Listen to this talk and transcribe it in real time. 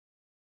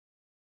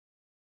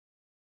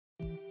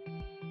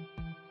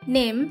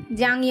Name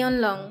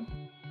Yunlong.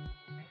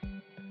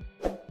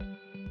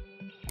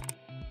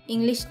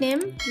 English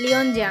name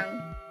Leon Zhang.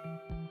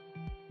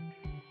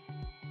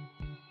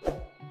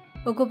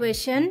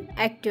 Occupation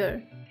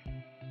actor.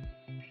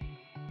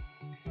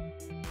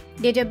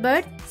 Date of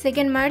birth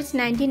 2nd March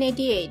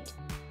 1988.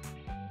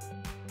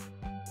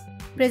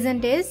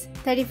 Present age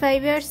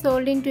 35 years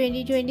old in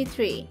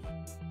 2023.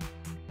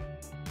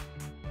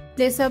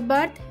 Place of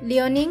birth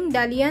Liaoning,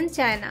 Dalian,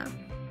 China.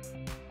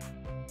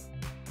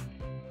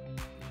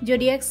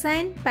 Zodiac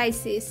sign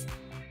Pisces.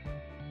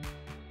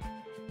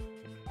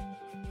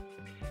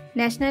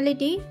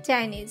 Nationality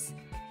Chinese.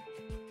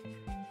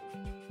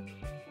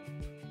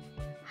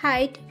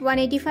 Height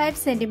 185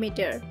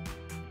 cm.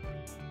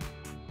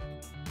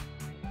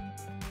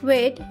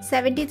 Weight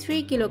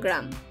 73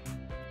 kg.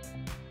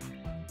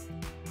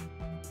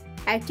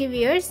 Active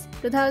years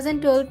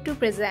 2012 to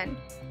present.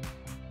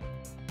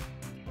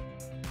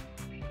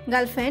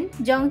 Girlfriend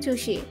Zhong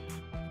Chuxi.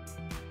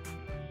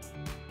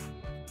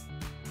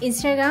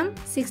 Instagram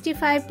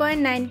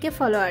 65.9k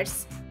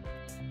followers.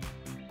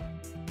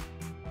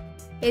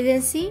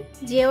 Agency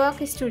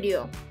Jaywalk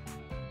Studio.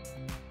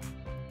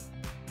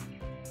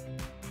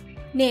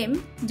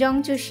 Name Zhong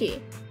Chuxi.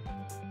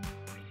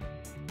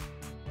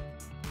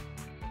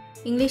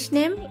 English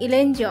name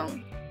Elaine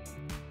Zhong.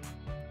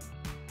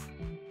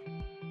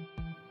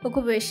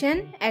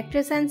 Occupation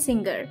actress and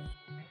singer.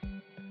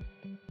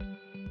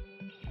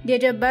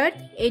 Date of birth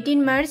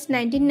 18 March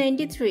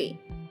 1993.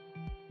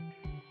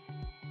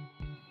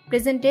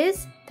 Present age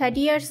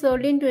 30 years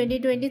old in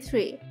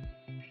 2023.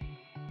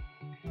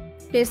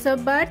 Place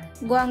of birth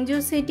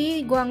Guangzhou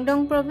City,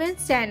 Guangdong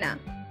Province, China.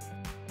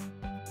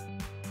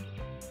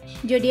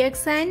 Zodiac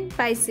sign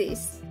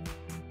Pisces.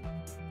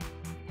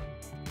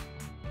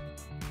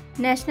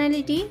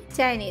 Nationality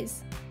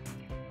Chinese.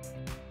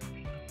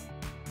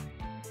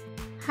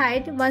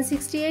 Height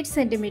 168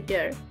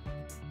 cm.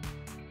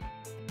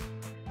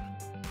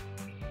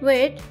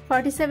 Weight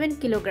 47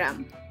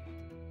 kg.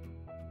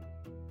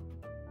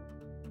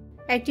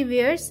 Active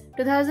years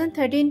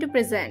 2013 to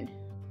present.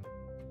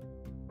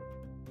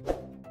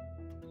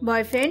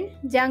 Boyfriend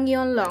Zhang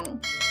Yunlong.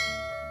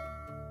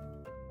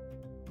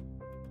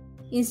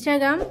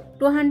 Instagram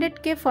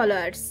 200k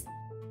followers.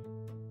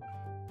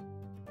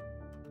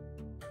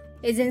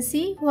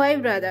 Agency Y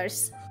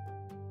Brothers.